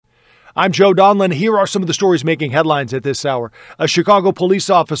I'm Joe Donlin. Here are some of the stories making headlines at this hour. A Chicago police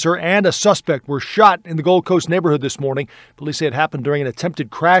officer and a suspect were shot in the Gold Coast neighborhood this morning. Police say it happened during an attempted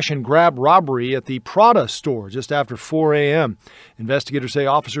crash and grab robbery at the Prada store just after 4 a.m. Investigators say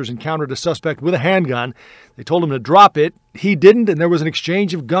officers encountered a suspect with a handgun. They told him to drop it. He didn't, and there was an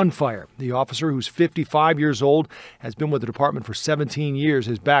exchange of gunfire. The officer, who's 55 years old, has been with the department for 17 years,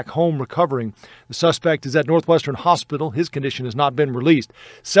 is back home recovering. The suspect is at Northwestern Hospital. His condition has not been released.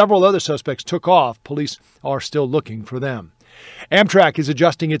 Several other suspects took off. Police are still looking for them. Amtrak is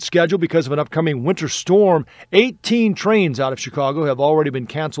adjusting its schedule because of an upcoming winter storm. 18 trains out of Chicago have already been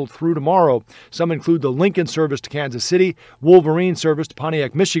canceled through tomorrow. Some include the Lincoln service to Kansas City, Wolverine service to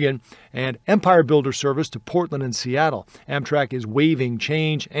Pontiac, Michigan, and Empire Builder service to Portland and Seattle. Amtrak is waiving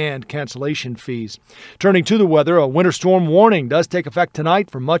change and cancellation fees. Turning to the weather, a winter storm warning does take effect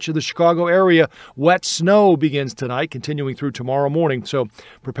tonight for much of the Chicago area. Wet snow begins tonight, continuing through tomorrow morning, so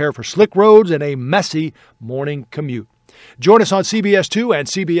prepare for slick roads and a messy morning commute. Join us on CBS 2 and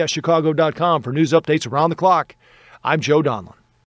CBSChicago.com for news updates around the clock. I'm Joe Donlin.